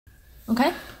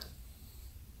Okay.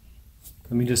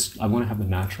 Let me I want to have a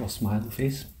natural smiley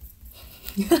face.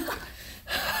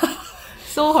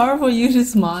 So hard for you to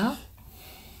smile.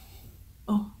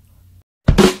 Oh.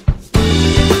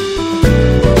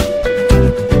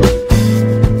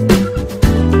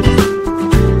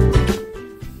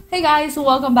 Hey guys,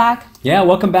 welcome back. Yeah,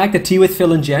 welcome back to Tea with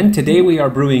Phil and Jen. Today we are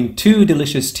brewing two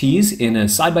delicious teas in a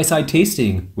side-by-side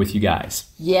tasting with you guys.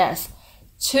 Yes.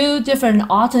 Two different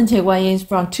Autumn Tie Guan Yins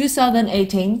from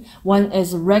 2018. One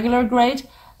is regular grade,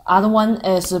 other one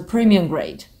is a premium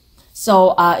grade.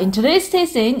 So in today's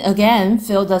tasting, again,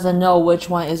 Phil doesn't know which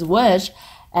one is which,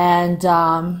 and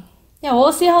yeah,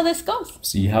 we'll see how this goes.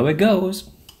 See how it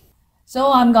goes.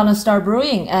 So I'm gonna start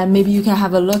brewing, and maybe you can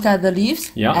have a look at the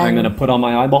leaves. Yeah, I'm gonna put on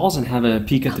my eyeballs and have a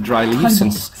peek at the dry leaves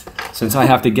since I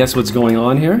have to guess what's going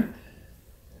on here.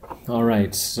 All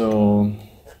right, so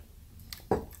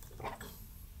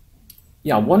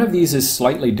yeah, one of these is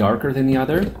slightly darker than the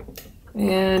other,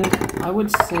 and I would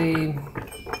say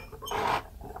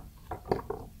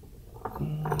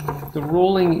the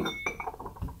rolling,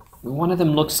 one of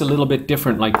them looks a little bit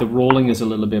different, like the rolling is a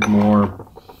little bit more,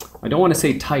 I don't want to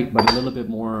say tight, but a little bit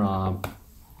more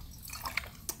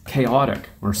chaotic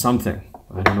or something.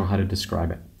 I don't know how to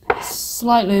describe it.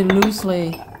 Slightly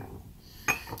loosely.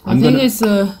 I think it's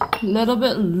a little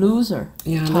bit looser.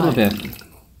 Yeah, a little bit.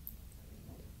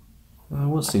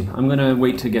 We'll see. I'm gonna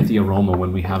wait to get the aroma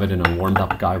when we have it in a warmed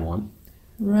up Gaiwan.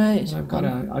 Right. I've got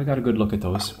a good look at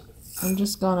those. I'm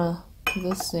just gonna do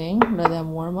this thing, let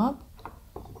them warm up.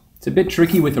 It's a bit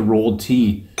tricky with a rolled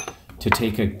tea to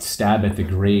take a stab at the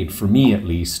grade, for me at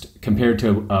least, compared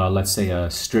to let's say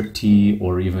a strip tea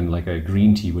or even like a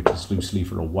green tea, which is loose leaf,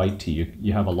 or a white tea.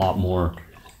 You have a lot more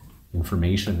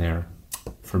information there.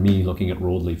 For me, looking at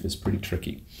rolled leaf is pretty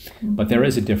tricky. But there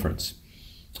is a difference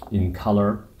in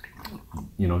color,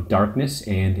 you know, darkness,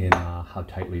 and in how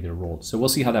tightly they're rolled. So we'll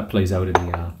see how that plays out in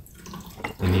the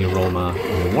aroma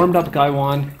in the warmed up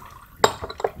Gaiwan,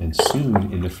 and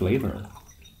soon in the flavor.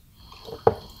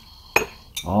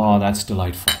 Oh, that's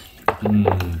delightful.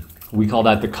 We call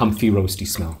that the comfy roasty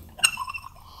smell.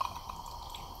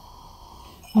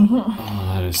 Oh,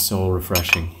 that is so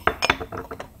refreshing.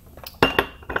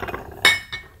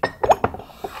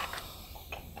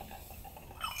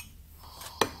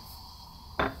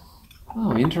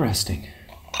 Oh, interesting.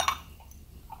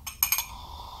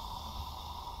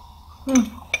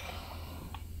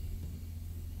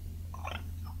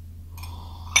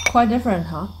 Quite different,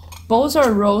 huh? Both are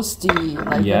roasty,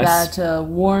 like yes, that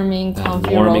warming,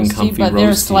 comfy warming, roasty, comfy but they're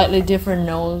roasty. slightly different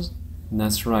nose.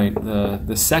 That's right.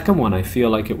 The second one, I feel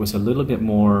like it was a little bit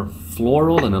more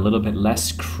floral and a little bit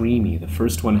less creamy. The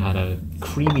first one had a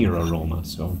creamier aroma,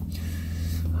 so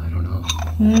I don't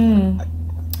know.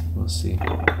 We'll see.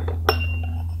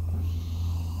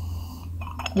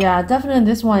 Yeah, definitely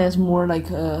this one is more like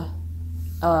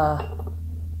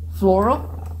floral.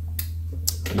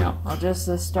 Yeah. I'll just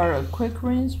start a quick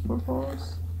rinse for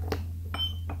florals.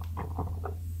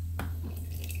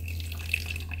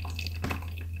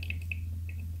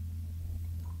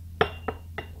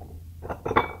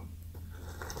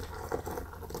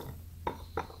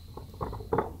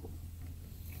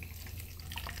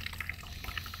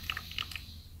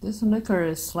 This liquor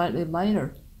is slightly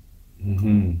lighter.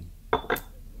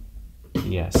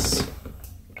 Yes.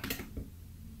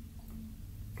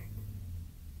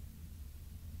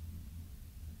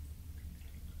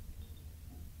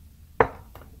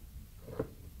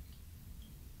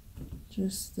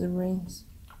 Just the rinse.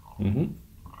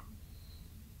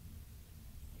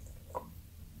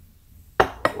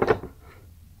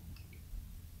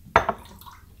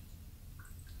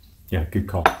 Yeah, good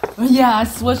call. Yeah, I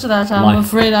switched that. I'm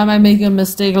afraid I might make a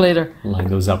mistake later. Line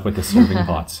those up with the serving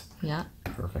pots. Yeah.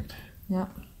 Perfect. Yeah.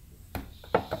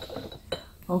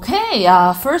 Okay,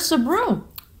 first brew.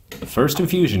 First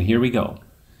infusion, here we go.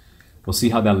 We'll see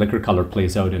how that liquor color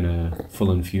plays out in a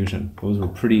full infusion. Those were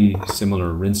pretty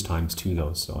similar rinse times too,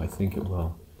 though, so I think it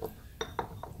will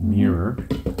mirror.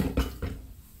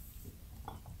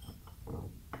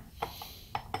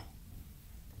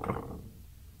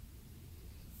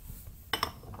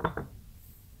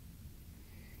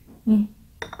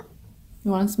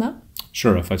 You want to smell?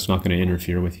 Sure, if it's not going to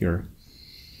interfere with your...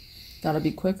 Gotta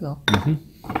be quick though.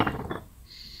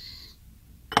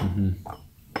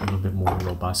 A little bit more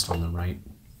robust on the right.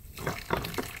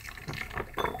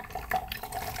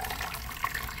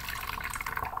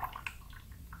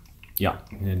 Yeah,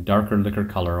 and darker liquor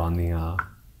color on the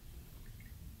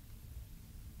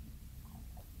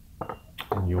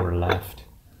on your left.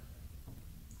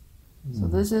 So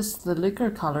this is the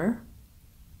liquor color.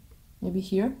 Maybe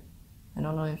here. I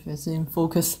don't know if it's in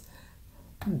focus.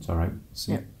 It's all right.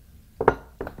 See.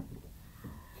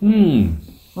 Yeah.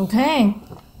 Okay.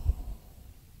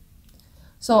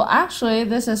 So actually,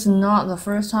 this is not the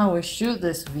first time we shoot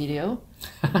this video.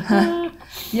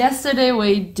 Yesterday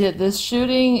we did this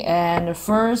shooting, and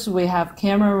first we have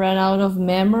camera ran out of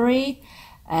memory,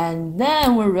 and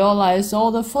then we realized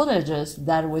all the footages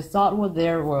that we thought were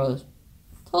there were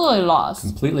totally lost.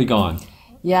 Completely gone.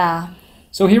 Yeah.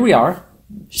 So here we are.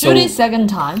 Shooting second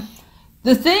time.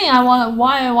 The thing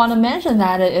why I want to mention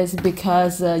that is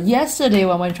because yesterday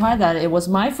when we tried that, it was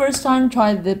my first time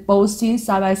trying both teas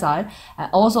side by side, and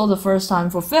also the first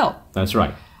time for Phil. That's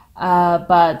right.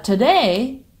 But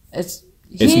today, it's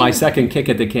my second kick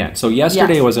at the can. So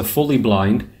yesterday was a fully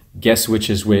blind, guess which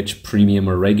is which, premium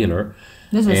or regular.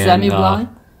 This is semi-blind.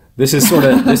 This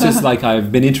is like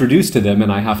I've been introduced to them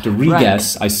and I have to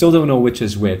re-guess. Right. I still don't know which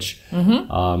is which,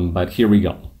 but here we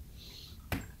go.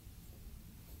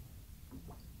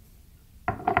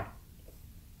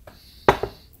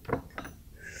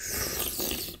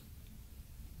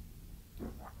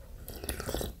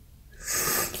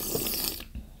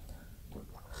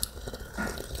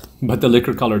 But the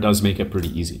liquor color does make it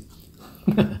pretty easy.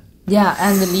 Yeah,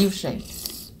 and the leaf shape.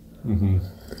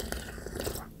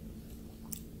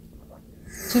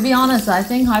 To be honest, I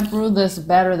think I brewed this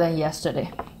better than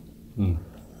yesterday.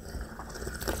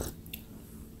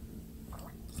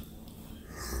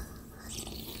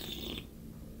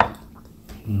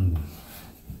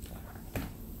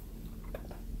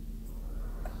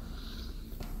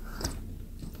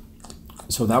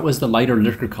 So that was the lighter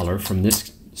liquor color from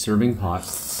this serving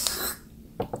pot.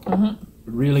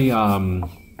 Really,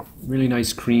 really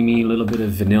nice, creamy, little bit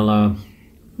of vanilla,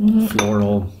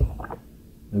 floral.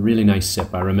 A really nice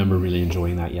sip. I remember really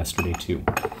enjoying that yesterday too.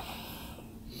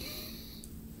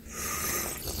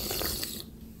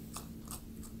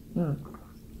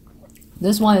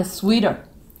 This one is sweeter.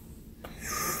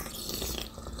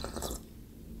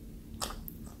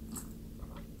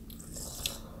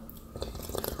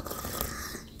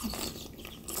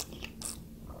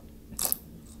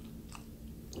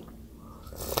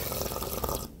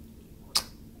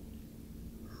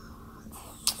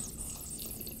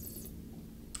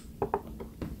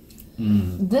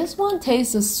 This one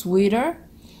tastes sweeter,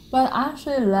 but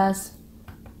actually less.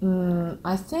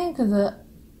 I think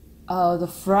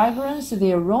the fragrance,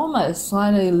 the aroma is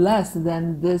slightly less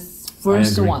than this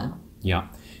first one. Yeah,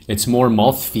 it's more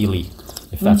mouthfeely,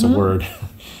 if that's a word.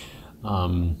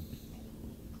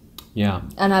 Yeah.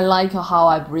 And I like how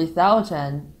I breathe out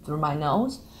and through my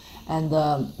nose, and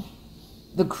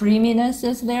the creaminess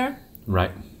is there.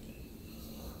 Right.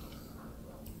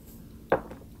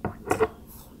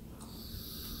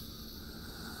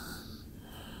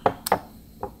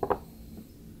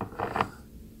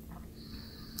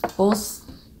 Both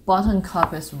bottom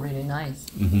cup is really nice.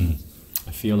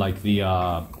 I feel like the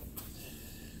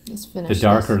The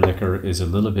darker liquor is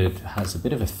has a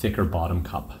bit of a thicker bottom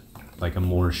cup, like a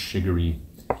more sugary.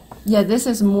 Yeah, this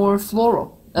is more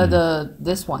floral.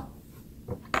 This one.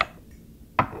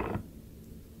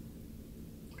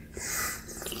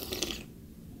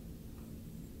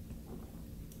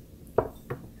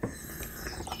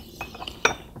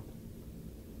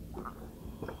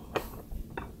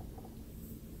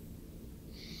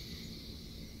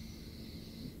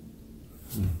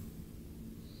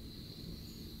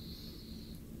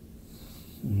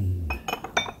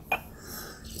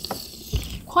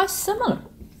 Quite similar.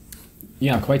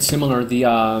 Yeah, quite similar. The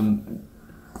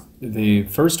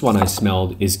first one I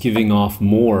smelled is giving off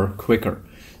more quicker.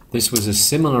 This was a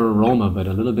similar aroma, but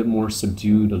a little bit more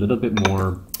subdued, a little bit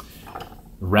more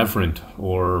reverent,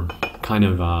 or kind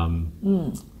of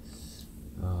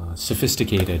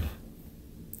sophisticated.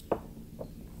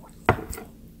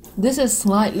 This is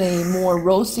slightly more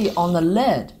rosy on the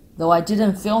lid, though I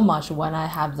didn't feel much when I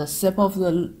have the sip of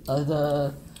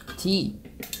the tea.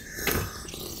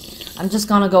 I'm just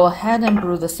gonna go ahead and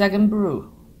brew the second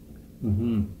brew.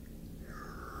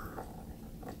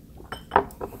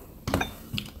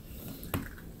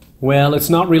 Well, it's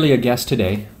not really a guess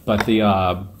today, but the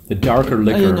darker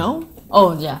liquor. Oh, you know?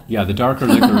 Oh, yeah. Yeah, the darker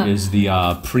liquor is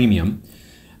the premium.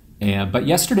 But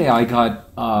yesterday I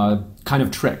got kind of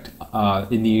tricked.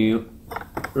 In the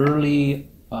early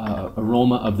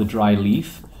aroma of the dry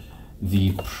leaf,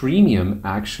 the premium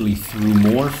actually threw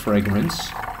more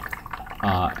fragrance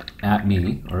at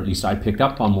me, or at least I picked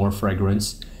up on more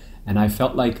fragrance, and I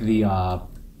felt like well,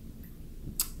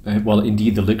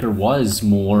 indeed, the liquor was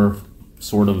more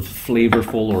sort of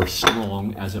flavorful or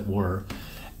strong, as it were.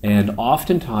 And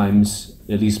oftentimes,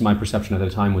 at least my perception at the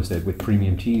time was that with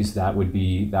premium teas, that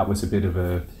was a bit of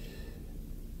a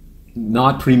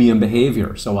not premium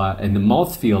behavior. So, and the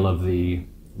mouthfeel of the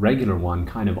regular one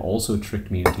kind of also tricked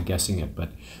me into guessing it.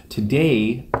 But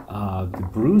today, the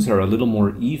brews are a little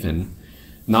more even.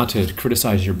 Not to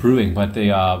criticize your brewing, but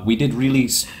we did really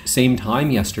same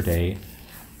time yesterday.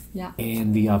 Yeah.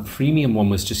 And the premium one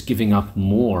was just giving up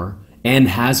more and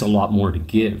has a lot more to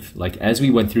give. Like as we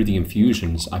went through the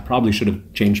infusions, I probably should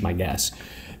have changed my guess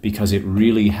because it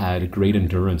really had great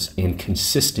endurance and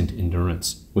consistent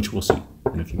endurance, which we'll see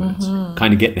in a few minutes.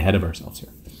 Kind of getting ahead of ourselves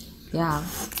here. Yeah.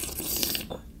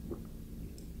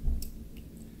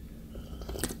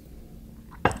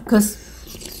 Because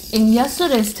in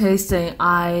yesterday's tasting,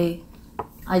 I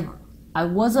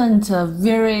wasn't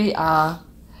very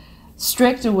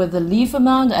strict with the leaf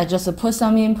amount. I just put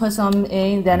some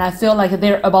in, then I feel like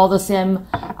they're about the same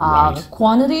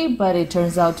quantity, but it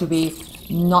turns out to be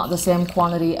not the same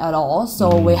quantity at all.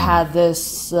 So we had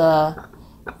this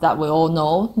that we all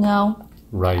know now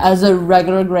as a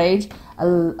regular grade,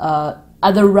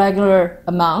 at the regular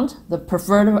amount, the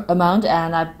preferred amount,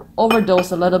 and I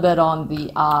overdosed a little bit on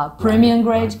the premium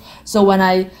grade. So when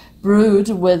I brewed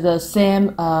with the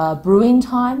same brewing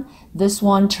time, this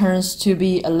one turns to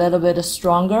be a little bit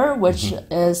stronger, which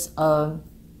is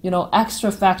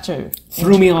extra factor.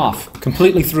 Threw me off,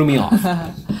 completely threw me off.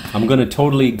 I'm going to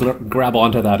totally grab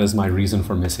onto that as my reason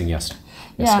for missing yesterday.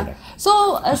 Yeah.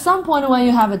 So at some point when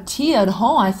you have a tea at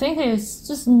home, I think it's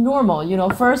just normal.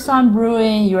 First time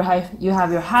brewing, you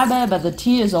have your habit, but the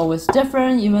tea is always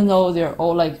different, even though they're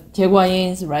all like Tie Guan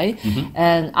Yins, right?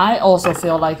 And I also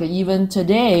feel like even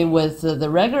today with the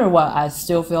regular one, I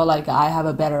still feel like I have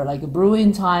a better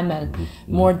brewing time and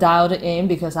more dialed in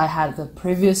because I had the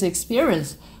previous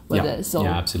experience with it. So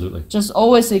yeah, absolutely. Just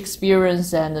always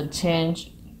experience and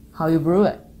change how you brew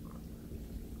it.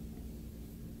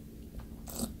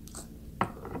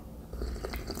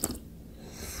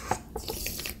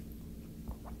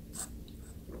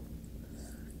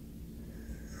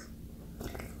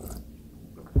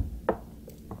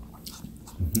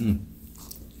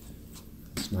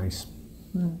 It's nice.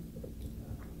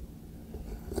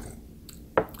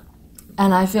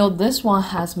 And I feel this one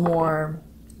has more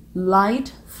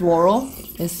light floral.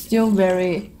 It's still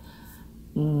very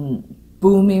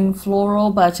booming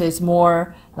floral, but it's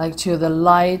more like to the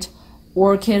light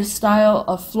orchid style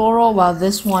of floral, while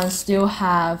this one still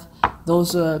have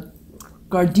those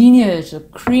gardenia-ish,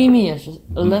 creamy-ish,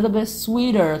 a little bit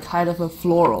sweeter kind of a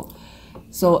floral.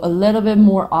 So a little bit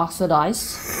more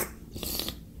oxidized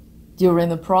during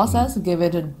the process, give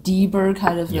it a deeper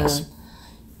kind of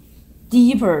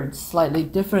deeper, slightly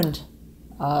different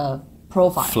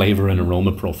profile. Flavor and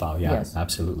aroma profile, yes.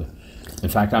 Absolutely. In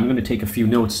fact, I'm going to take a few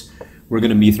notes. We're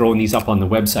going to be throwing these up on the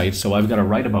website, so I've got to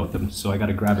write about them. So I got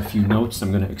to grab a few notes.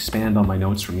 I'm going to expand on my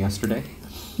notes from yesterday.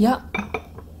 Yeah.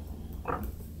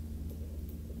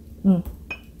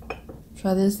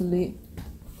 Try this leaf.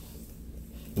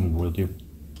 Will do.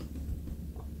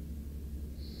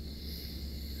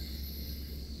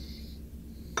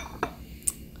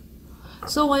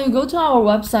 So when you go to our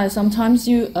website, sometimes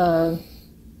you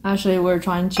actually we're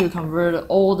trying to convert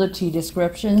all the tea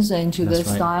descriptions into this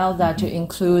style that to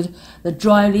include the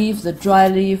dry leaf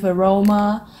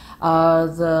aroma,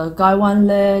 the gaiwan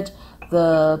lid,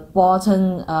 the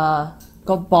bottom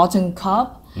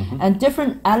cup, and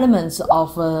different elements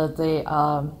of the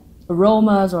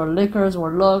aromas or liquors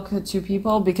or look to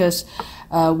people, because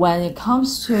when it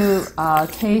comes to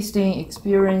tasting,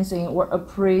 experiencing, or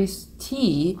appraise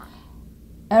tea,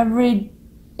 every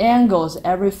angles,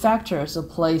 every factors are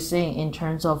placing in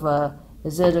terms of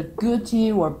is it a good tea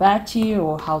or bad tea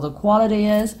or how the quality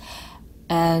is,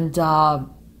 and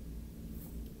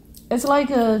it's like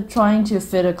trying to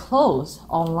fit a clothes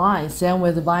online. Same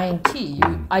with buying tea.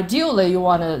 Ideally, you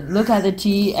want to look at the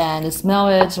tea and smell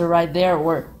it right there,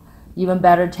 or even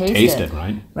better, taste it.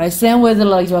 Right. Same with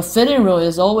your fitting room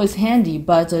is always handy,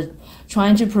 but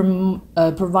trying to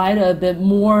provide a bit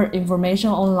more information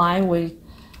online, we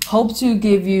hope to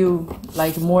give you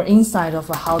more insight of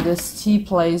how this tea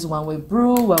plays when we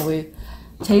brew, when we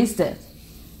taste it.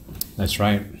 That's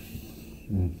right.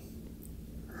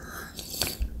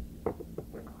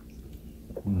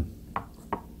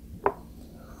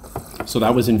 So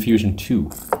that was infusion 2.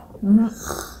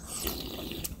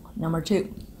 Number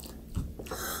 2.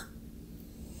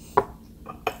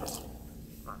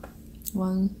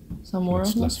 Some more.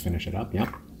 Let's finish it up. Yeah.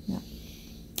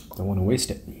 Don't want to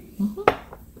waste it.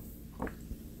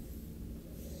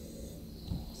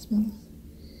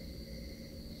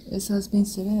 It has been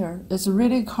sitting there. It's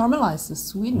really caramelized, the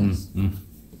sweetness. And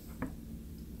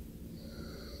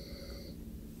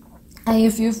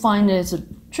if you find it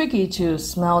tricky to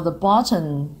smell the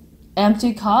bottom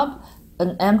empty cup,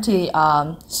 an empty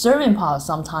serving pot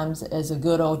sometimes is a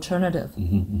good alternative.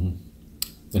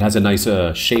 It has a nice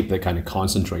shape that kind of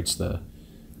concentrates the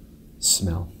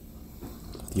smell,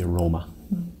 the aroma.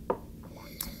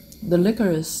 The liquor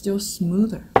is still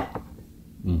smoother.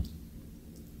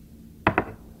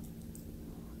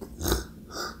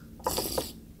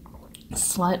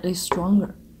 Slightly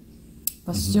stronger,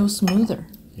 but still smoother.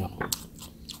 Yeah.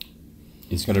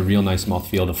 It's got a real nice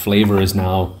mouthfeel. The flavor is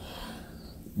now,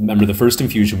 remember the first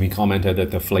infusion we commented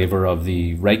that the flavor of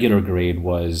the regular grade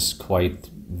was quite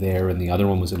there and the other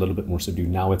one was a little bit more subdued.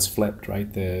 Now it's flipped,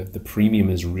 right? The premium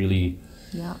is really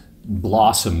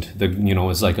blossomed.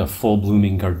 It's like a full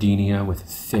blooming gardenia with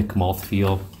thick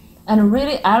mouthfeel. And a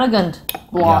really elegant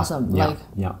blossom, not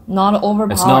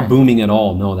overpowering. It's not booming at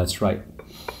all. No, that's right.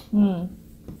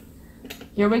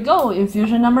 Here we go,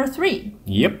 infusion number 3.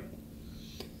 Yep.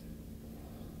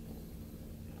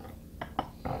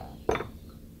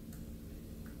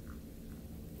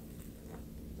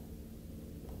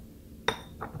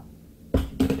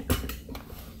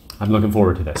 I'm looking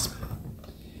forward to this.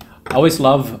 I always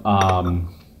love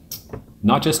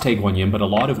not just Tie Guan Yin, but a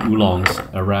lot of oolongs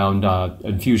around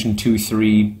infusion 2,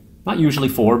 3, not usually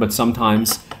 4, but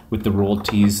sometimes with the rolled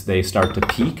teas they start to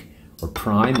peak or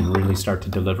prime and really start to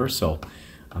deliver. So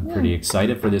I'm pretty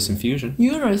excited for this infusion.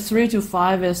 Usually 3 to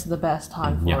 5 is the best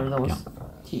time for those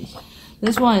teas.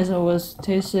 This one was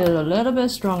tasted a little bit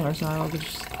stronger, so I'll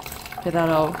just get that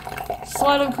out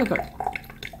slightly quicker.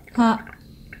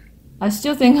 I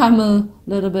still think I'm a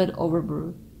little bit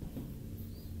overbrewed.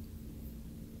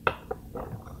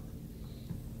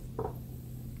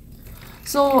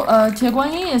 So Tie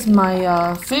Guan Yin is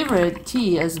my favorite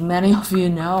tea, as many of you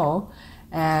know.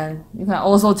 And you can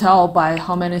also tell by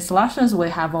how many selections we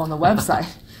have on the website.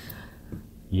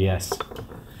 Yes.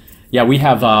 Yeah, we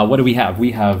have, what do we have?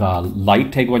 We have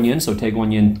light Tie Guan Yin, so Tie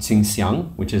Guan Yin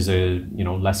Xingxiang, which is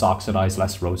less oxidized,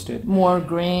 less roasted. More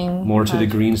green. More to the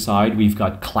green side. We've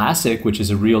got classic, which is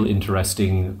a real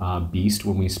interesting beast.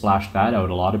 When we splashed that out,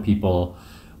 a lot of people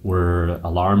were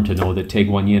alarmed to know that Tie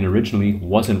Guan Yin originally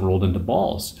wasn't rolled into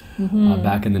balls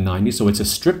back in the 90s. So it's a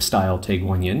strip style Tie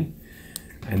Guan Yin.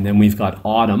 And then we've got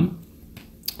Autumn.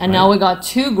 And now we got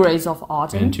 2 grades of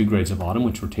Autumn. And 2 grades of Autumn,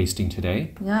 which we're tasting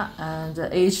today. Yeah, and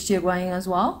aged Tie Guan Yin as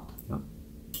well. Yeah,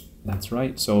 that's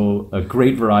right. So a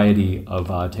great variety of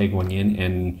Tie Guan Yin.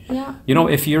 And,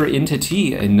 if you're into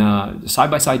tea, and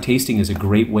side-by-side tasting is a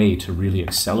great way to really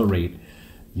accelerate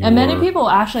your... And many people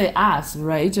actually ask,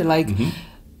 right? Like,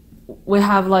 we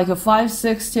have like a 5,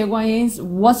 6 Tie Guan Yins.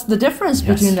 What's the difference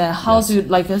between them? How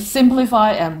to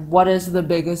simplify, and what is the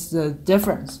biggest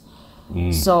difference?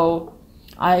 So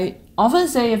I often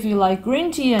say if you like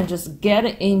green tea and just get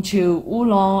into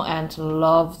oolong and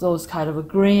love those kind of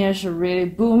greenish, really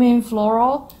booming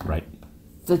floral, right?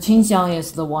 The Qingxiang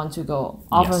is the one to go.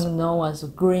 Often known as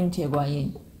green Tie Guan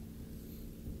Yin.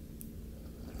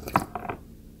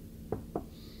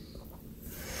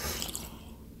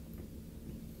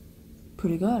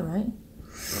 Pretty good, right?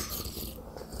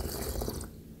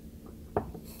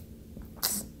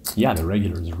 Yeah, the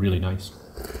regular is really nice.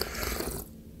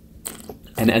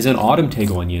 And as an autumn Tie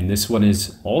Guan Yin, this one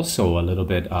is also a little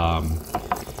bit...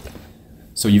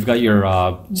 so you've got your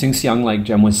Xingxiang, like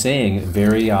Jem was saying,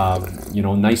 very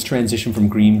nice transition from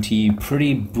green tea,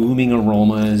 pretty booming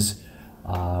aromas.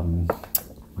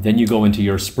 Then you go into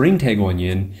your spring Tie Guan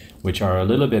Yin, which are a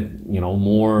little bit,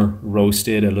 more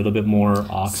roasted, a little bit more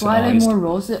oxidized. Slightly more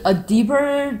roasted, a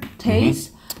deeper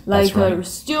taste,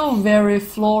 still very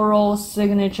floral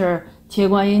signature Tie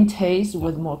Guan Yin taste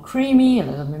with more creamy, a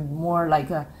little bit more like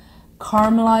a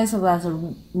caramelized, so that's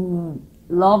a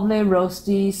lovely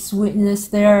roasty sweetness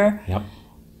there. Yep.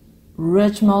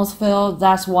 Rich mouthfeel,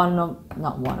 that's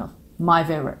not one of my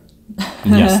favorite.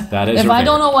 Yes, that is. If I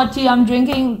don't know what tea I'm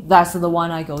drinking, that's the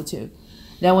one I go to.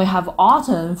 Then we have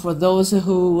autumn for those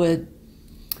who would,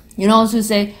 to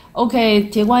say, okay,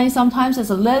 Tie Guan Yin sometimes is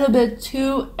a little bit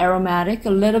too aromatic, a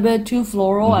little bit too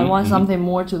floral. I want something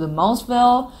more to the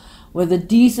mouthfeel with a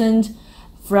decent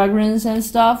fragrance and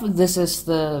stuff. This is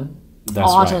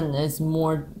autumn is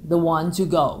more the one to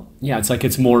go. Yeah,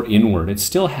 it's more inward. It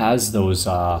still has those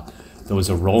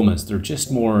aromas. They're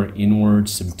just more inward,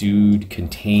 subdued,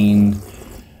 contained.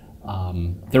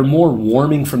 They're more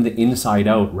warming from the inside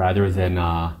out rather than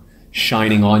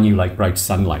shining on you like bright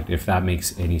sunlight, if that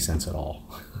makes any sense at all.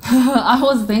 I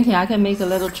was thinking I can make a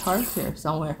little chart here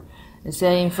somewhere. It's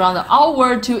saying from the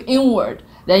outward to inward.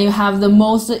 Then you have the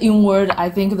most inward,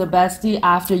 I think the best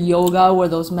after yoga or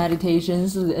those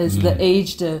meditations is the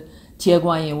aged Tie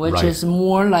Guan Yin, which is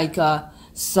more like a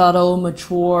subtle,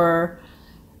 mature,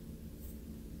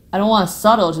 I don't want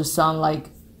subtle to sound like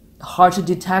hard to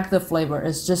detect the flavor.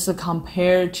 It's just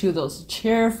compared to those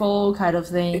cheerful kind of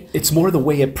thing. It's more the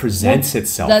way it presents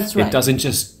itself. That's right. It doesn't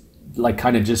just like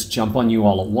kind of just jump on you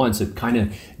all at once. It kind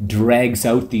of drags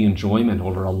out the enjoyment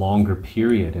over a longer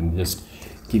period and just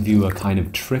give you a kind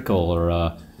of trickle or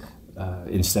a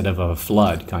instead of a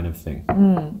flood kind of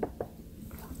thing.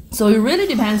 So it really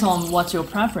depends on what your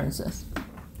preference is,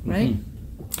 right?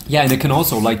 Yeah, and it can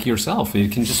also, like yourself,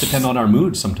 it can just depend on our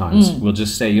mood sometimes. We'll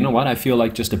just say, you know what, I feel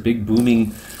like just a big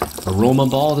booming aroma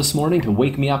ball this morning to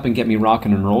wake me up and get me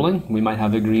rocking and rolling. We might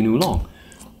have a green oolong.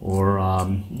 Or,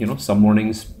 you know, some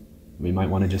mornings we might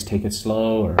want to just take it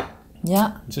slow. Or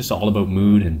Yeah. it's just all about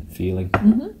mood and feeling.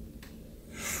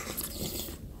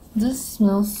 This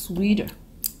smells sweeter,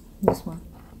 this one.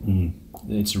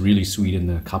 It's really sweet in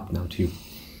the cup now, too.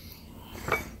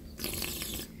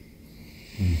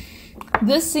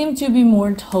 This seems to be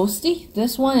more toasty.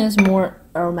 This one is more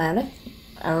aromatic.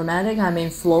 Aromatic, I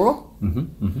mean floral.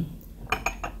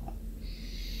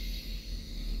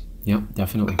 Yeah,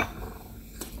 definitely.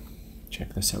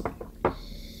 Check this out.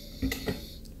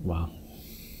 Wow.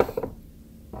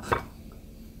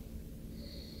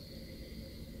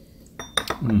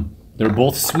 They're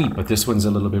both sweet, but this one's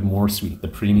a little bit more sweet. The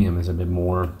premium is a bit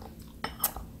more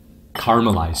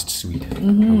caramelized sweet, I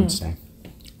would say.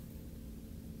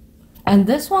 And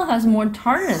this one has more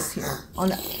tartness here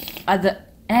at the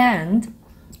end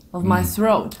of my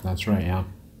throat. That's right, yeah.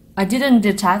 I didn't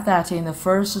detect that in the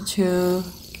first two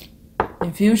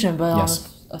infusion, but Yes.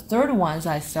 on the third ones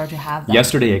I start to have that.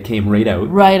 Yesterday it came right out.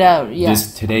 Right out,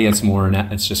 yes. Today it's more,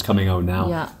 it's just coming out now.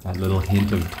 Yeah. That little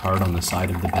hint of tart on the side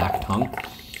of the back tongue.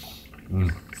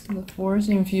 So the fourth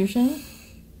infusion.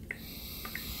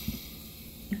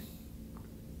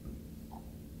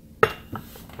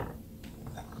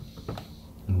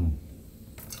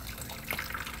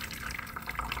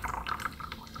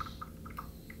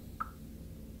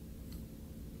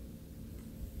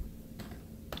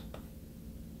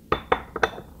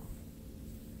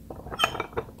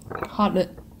 Hot lid.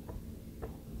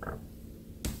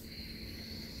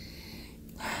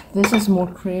 This is more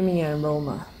creamy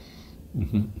aroma.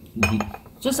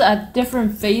 Just at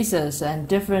different phases and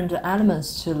different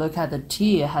elements to look at the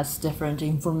tea, it has different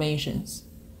informations.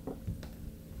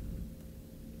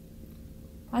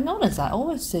 I notice I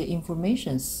always say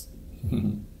informations.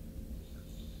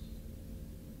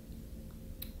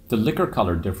 The liquor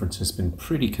color difference has been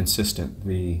pretty consistent.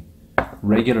 The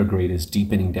regular grade is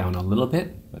deepening down a little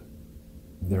bit, but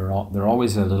they're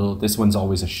always a little. This one's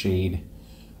always a shade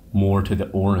more to the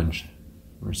orange,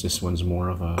 whereas this one's more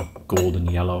of a golden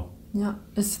yellow. Yeah,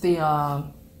 it's the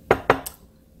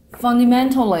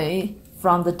fundamentally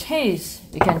from the taste,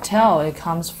 you can tell it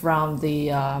comes from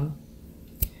the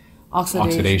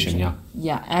oxidation. Yeah.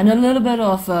 Yeah, and a little bit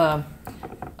of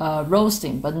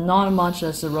roasting, but not much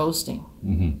as a roasting.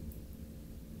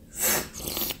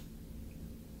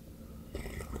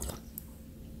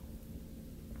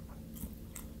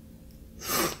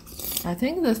 I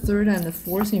think the third and the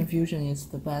fourth infusion is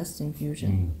the best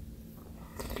infusion.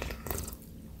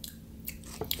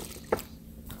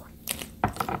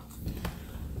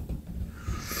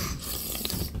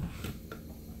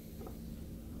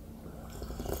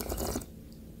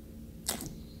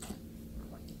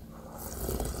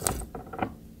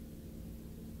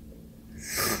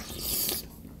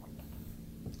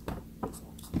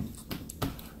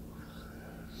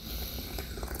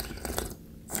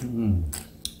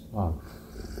 Wow.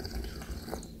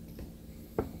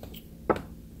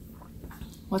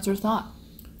 What's your thought?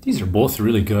 These are both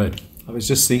really good. I was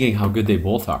just thinking how good they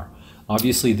both are.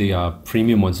 Obviously, the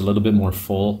premium one's a little bit more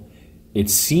full. It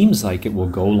seems like it will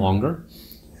go longer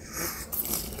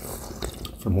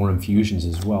for more infusions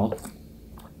as well.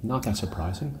 Not that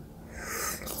surprising.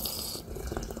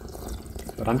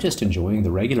 But I'm just enjoying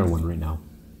the regular one right now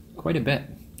quite a bit.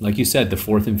 Like you said, the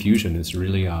fourth infusion is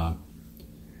really...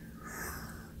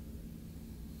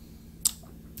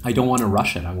 I don't want to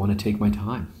rush it. I want to take my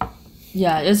time.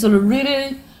 Yeah, it's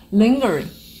really lingering.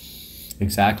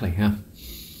 Exactly, yeah.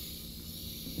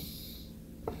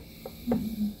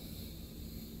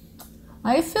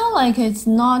 I feel like it's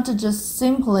not just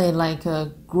simply like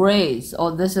a grades,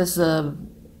 or this is a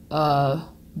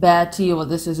bad tea, or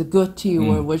this is a good tea,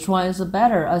 or which one is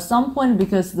better. At some point,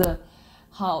 because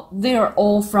how they are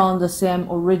all from the same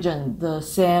origin, the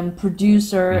same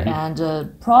producer,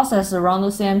 and processed around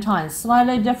the same time.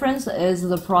 Slightly difference is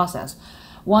the process.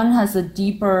 One has a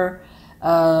deeper,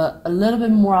 a little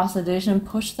bit more oxidation,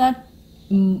 push that,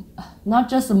 not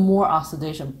just more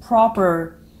oxidation,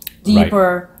 proper,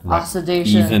 deeper Right.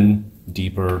 oxidation. Even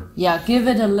deeper. Yeah, give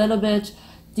it a little bit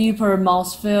deeper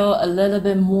mouthfeel, a little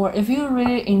bit more. If you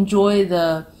really enjoy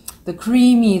the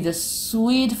creamy, the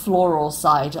sweet floral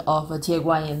side of a Tie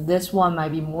Guan Yin, this one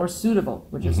might be more suitable,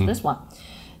 which is this one.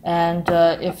 And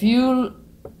if you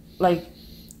like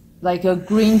a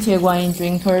green Tie Guan Yin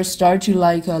drinker, start to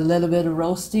like a little bit of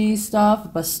roasty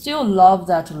stuff, but still love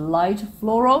that light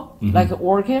floral, like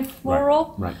orchid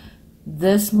floral. Right.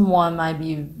 This one might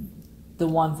be the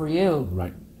one for you.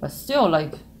 Right. But still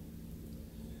like.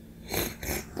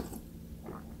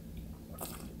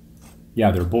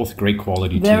 Yeah, they're both great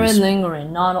quality teas. Very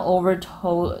lingering, not overly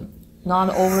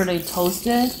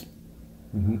toasted.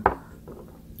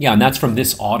 Yeah, and that's from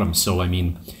this autumn. So I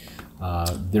mean,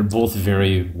 they're both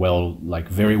very well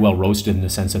roasted in the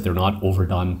sense that they're not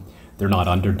overdone, they're not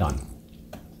underdone.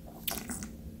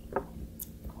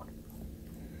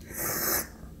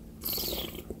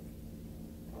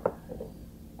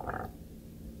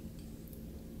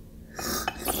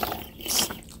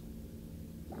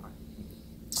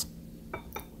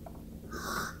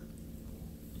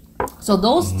 So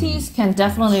those teas can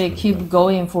definitely keep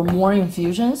going for more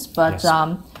infusions, but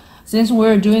since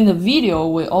we're doing the video,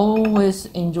 we always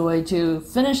enjoy to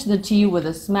finish the tea with a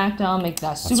smackdown, make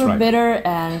that super bitter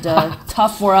and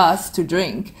tough for us to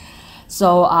drink.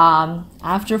 So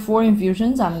after 4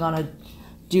 infusions, I'm gonna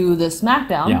do the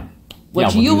smackdown,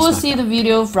 which you will see the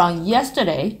video from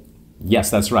yesterday.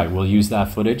 Yes, that's right. We'll use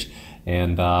that footage,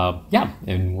 and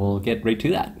and we'll get right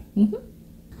to that.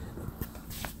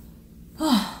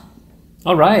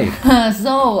 All right.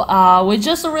 So we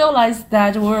just realized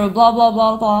that we're blah, blah,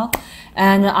 blah, blah,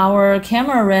 and our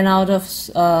camera ran out of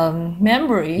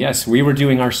memory. Yes, we were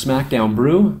doing our Smackdown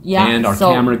brew, and our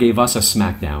camera gave us a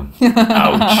Smackdown.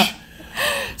 Ouch.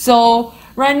 So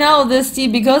right now, this tea,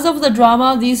 because of the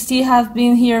drama, these tea have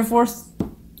been here for...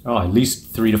 at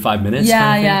least 3 to 5 minutes.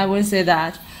 Yeah, I would say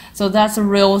that. So that's a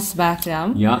real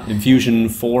Smackdown. Yeah, infusion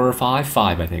 4 or 5?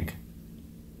 5, I think.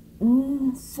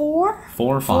 4?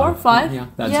 4 or 5. 4 or 5? Yeah,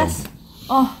 that's yes.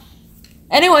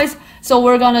 Anyways, so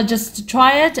we're gonna just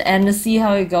try it and see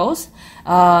how it goes.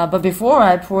 But before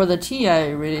I pour the tea, I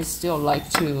really still like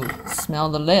to smell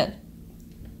the lid.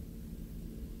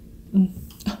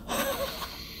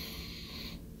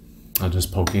 I'll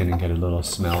just poke in and get a little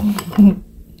smell.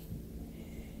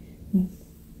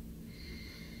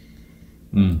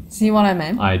 See what I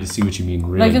mean? I see what you mean.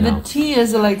 Really, like the tea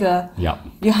is like a. Yeah.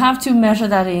 You have to measure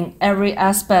that in every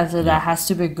aspect. That has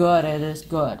to be good. It is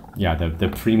good. Yeah, the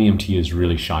premium tea is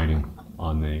really shining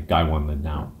on the Guan lid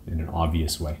now in an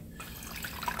obvious way.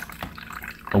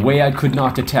 A way I could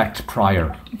not detect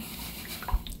prior.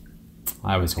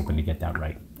 I was hoping to get that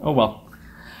right. Oh well.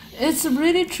 It's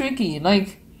really tricky.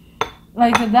 Like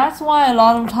that's why a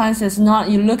lot of times it's not,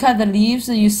 you look at the leaves,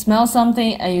 you smell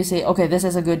something and you say, okay, this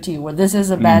is a good tea or this is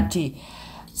a bad tea.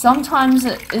 Sometimes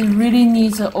it really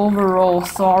needs an overall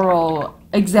thorough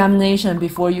examination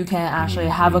before you can actually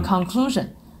have a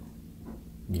conclusion.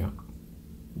 Yeah.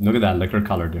 Look at that liquor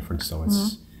color difference though.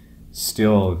 It's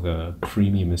still, the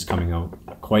premium is coming out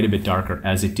quite a bit darker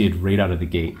as it did right out of the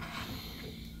gate.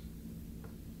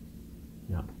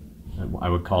 Yeah. I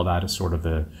would call that a sort of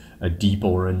a deep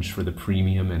orange for the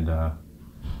premium and a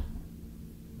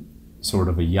sort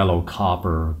of a yellow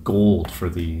copper gold for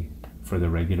the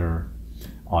regular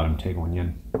Autumn Tie Guan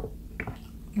Yin.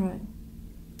 Right.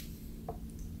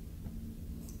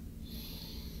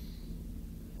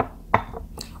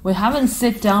 We haven't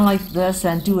sit down like this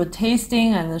and do a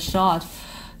tasting and a shot,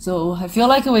 so I feel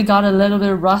like we got a little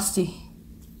bit rusty.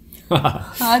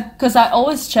 Because I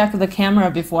always check the camera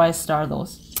before I start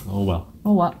those. Oh well.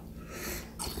 Oh what?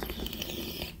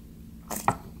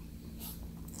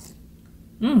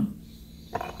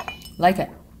 Like it.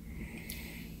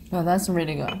 Oh, that's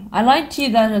really good. I like tea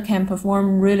that can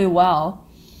perform really well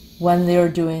when they're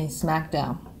doing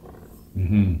Smackdown.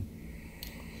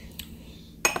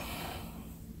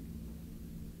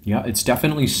 Yeah, it's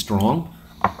definitely strong.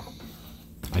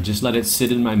 I just let it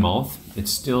sit in my mouth.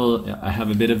 It's still, I have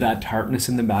a bit of that tartness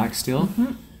in the back still.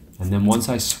 And then once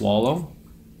I swallow,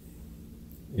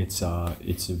 it's a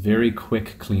very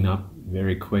quick cleanup,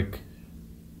 very quick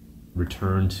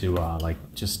return to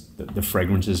like just the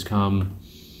fragrances come.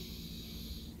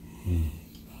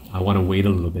 I want to wait a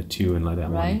little bit too and let that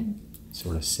one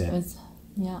sort of sit.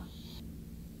 Yeah.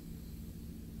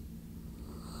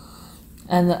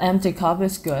 And the empty cup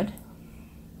is good.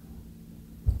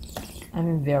 I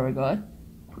mean, very good.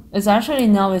 It's actually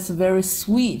now it's very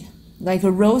sweet, like a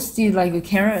roasty, like a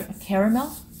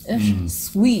caramel-ish,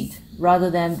 sweet rather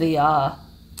than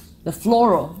the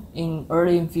floral in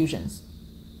early infusions.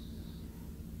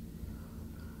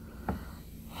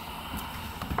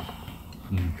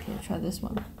 Okay, try this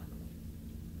one.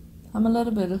 I'm a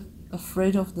little bit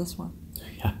afraid of this one.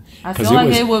 Yeah. I feel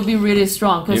like it will be really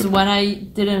strong because when I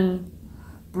didn't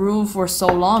brew for so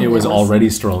long, it was already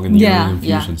strong in the early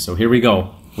infusion. So here we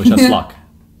go. Wish us luck.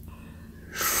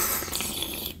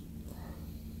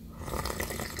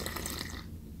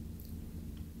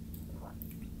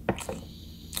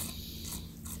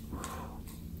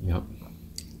 Yep.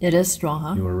 It is strong,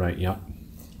 huh? You were right, yep.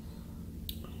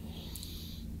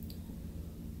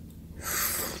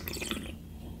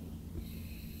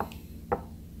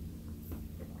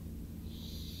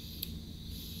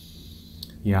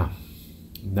 Yeah,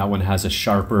 that one has a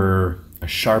sharper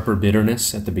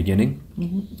bitterness at the beginning.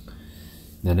 Mm-hmm.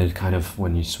 Then it kind of,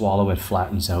 when you swallow it,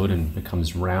 flattens out and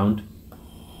becomes round.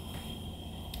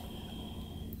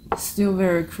 Still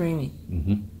very creamy.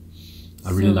 Mm-hmm.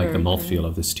 I really like the mouthfeel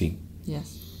of this tea.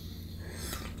 Yes.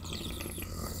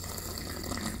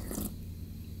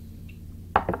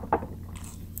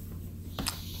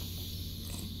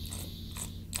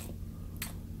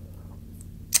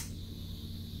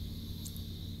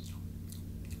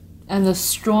 And the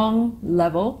strong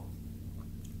level,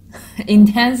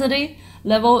 intensity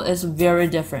level is very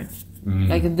different.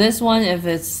 Like this one, if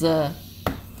it's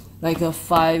like a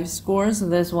 5 scores,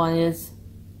 this one is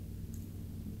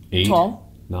 8, 12.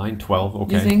 9, 12,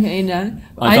 okay. You think 8, 9?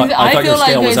 I thought your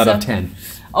scale was out of 10.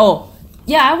 Oh,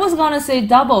 yeah, I was gonna say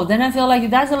double. Then I feel like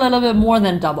that's a little bit more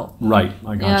than double. Right,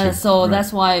 I got you. Yeah, so right.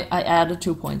 That's why I added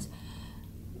 2 points.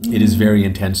 It is very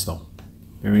intense though.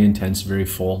 Very intense, very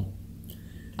full.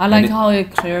 I like how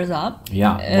it clears up.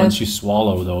 Yeah, once you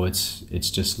swallow though, it's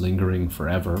just lingering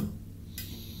forever.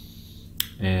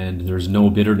 And there's no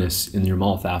bitterness in your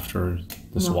mouth after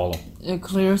the swallow. It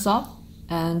clears up,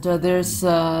 and there's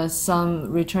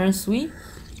some return sweet.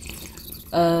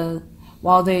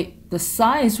 While the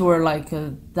sides were like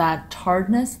that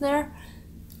tartness there,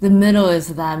 the middle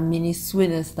is that mini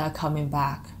sweetness that coming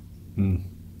back.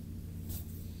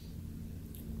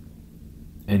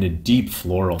 And a deep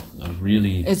floral,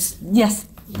 really. It's that's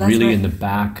really right. In the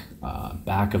back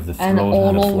of the throat, and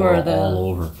all over all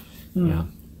over. Yeah.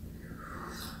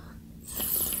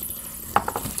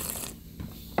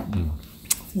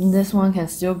 This one can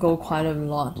still go quite a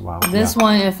lot. Wow. This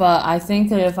one, if I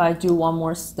think if I do one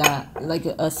more like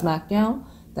a smackdown,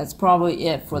 that's probably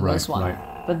it for this one.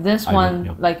 Right. But this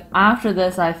one, like after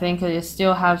this, I think it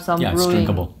still have some it's brewing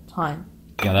drinkable. time.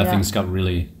 Yeah, that thing's got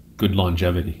really good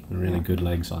longevity, really good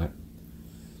legs on it.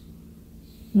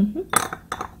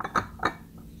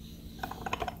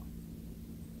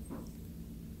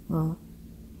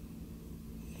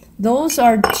 Those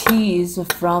are teas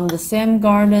from the same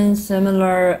garden,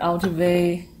 similar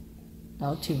elevation,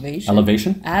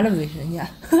 yeah,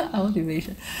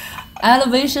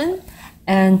 elevation,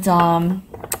 and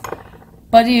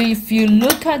but if you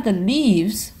look at the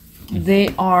leaves, they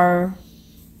are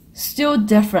still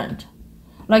different.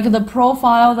 Like the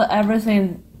profile, the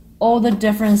everything, all the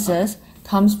differences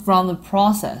comes from the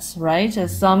process, right?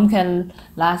 Some can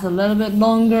last a little bit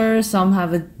longer, some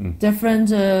have a different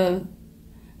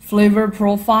flavor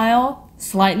profile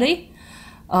slightly.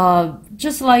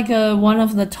 Just like one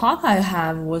of the talk I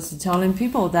have was telling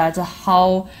people that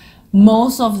how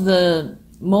most of the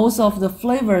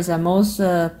flavors and most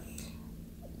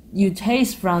you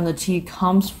taste from the tea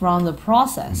comes from the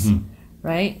process,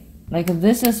 right? Like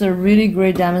this is a really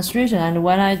great demonstration, and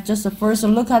when I just first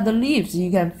look at the leaves,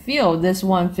 you can feel this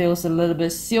one feels a little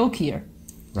bit silkier.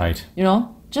 Right. You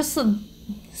know, just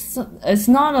it's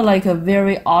not like a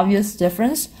very obvious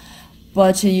difference,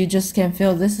 but you just can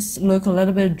feel this look a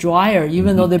little bit drier,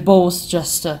 even though they both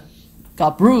just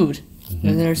got brewed.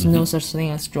 And there's no such thing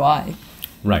as dry.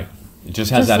 Right. It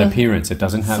just has that appearance. It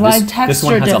doesn't have this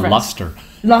one has difference. a luster.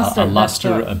 Luster, a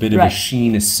luster, a bit of a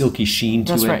sheen, a silky sheen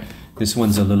to it. Right. This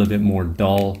one's a little bit more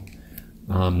dull.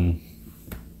 A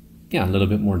little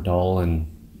bit more dull and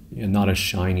not as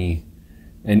shiny.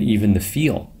 And even the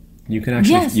feel. You can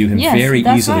actually, very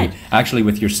easily, actually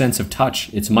with your sense of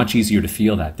touch, it's much easier to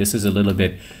feel that. This is a little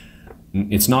bit,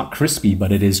 it's not crispy,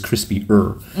 but it is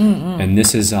crispier. And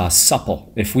this is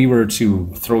supple. If we were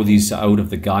to throw these out of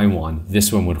the Gaiwan,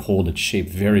 this one would hold its shape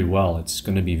very well. It's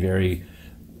going to be very,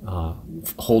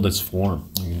 hold its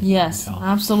form. Yes,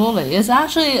 absolutely. It's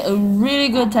actually a really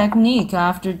good technique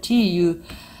after tea. You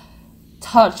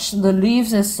touch the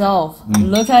leaves itself,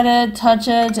 look at it, touch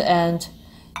it, and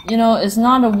it's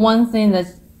not a one thing that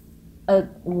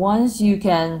once you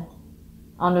can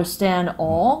understand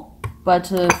all, but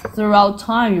throughout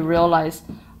time you realize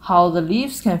how the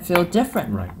leaves can feel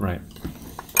different. Right.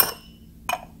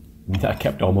 That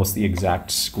kept almost the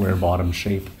exact square bottom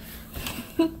shape.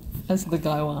 That's the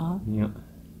guy one, huh? Yeah.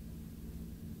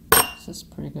 This is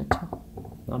pretty good too.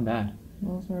 Not bad.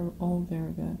 Those are all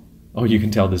very good. Oh, you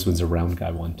can tell this one's a round guy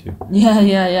one too.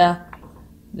 Yeah.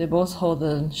 They both hold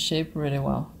the shape really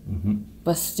well. Mm-hmm.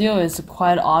 But still, it's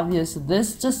quite obvious.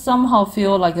 This just somehow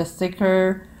feel like a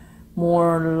thicker,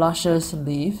 more luscious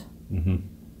leaf. Mm-hmm.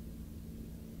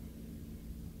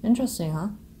 Interesting, huh?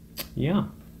 Yeah.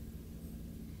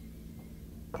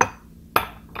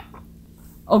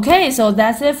 Okay, so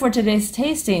that's it for today's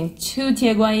tasting. 2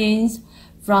 Tie Guan Yins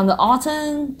from the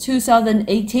autumn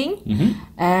 2018.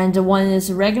 And one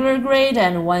is regular grade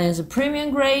and one is a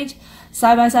premium grade.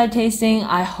 Side-by-side tasting.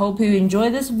 I hope you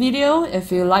enjoyed this video.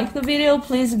 If you like the video,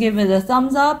 please give it a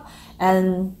thumbs up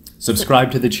and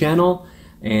subscribe to the channel,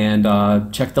 and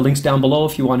check the links down below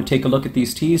if you want to take a look at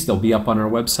these teas. They'll be up on our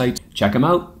website. Check them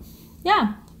out.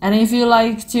 Yeah, and if you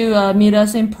like to meet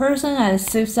us in person and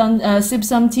sip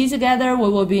some tea together, we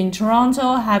will be in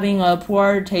Toronto having a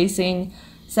pour tasting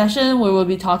session. We will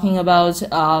be talking about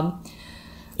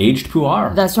Aged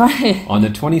Pu'er. That's right. On the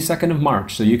 22nd of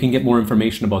March. So you can get more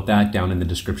information about that down in the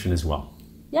description as well.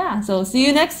 Yeah, so see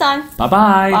you next time.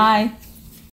 Bye-bye. Bye.